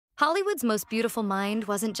Hollywood's most beautiful mind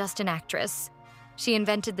wasn't just an actress. She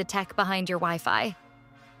invented the tech behind your Wi-Fi.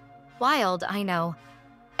 Wild, I know.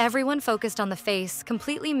 Everyone focused on the face,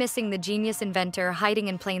 completely missing the genius inventor hiding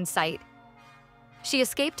in plain sight. She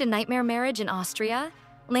escaped a nightmare marriage in Austria,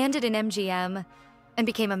 landed in MGM, and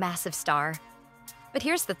became a massive star. But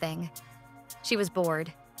here's the thing. She was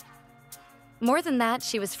bored. More than that,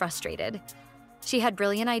 she was frustrated. She had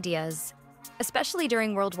brilliant ideas, especially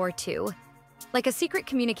during World War II, like a secret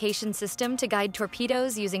communication system to guide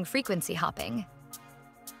torpedoes using frequency hopping.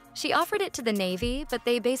 She offered it to the Navy, but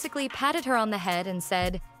they basically patted her on the head and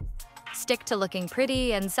said, "Stick to looking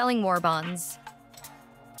pretty and selling war bonds."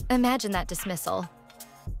 Imagine that dismissal.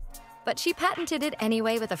 But she patented it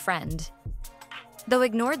anyway with a friend. Though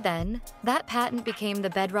ignored then, that patent became the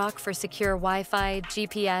bedrock for secure Wi-Fi,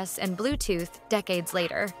 GPS, and Bluetooth decades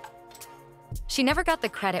later. She never got the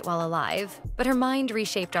credit while alive, but her mind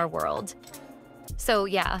reshaped our world. So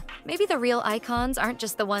yeah, maybe the real icons aren't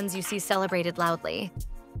just the ones you see celebrated loudly.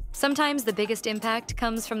 Sometimes the biggest impact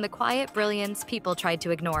comes from the quiet brilliance people tried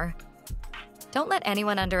to ignore. Don't let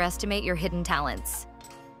anyone underestimate your hidden talents.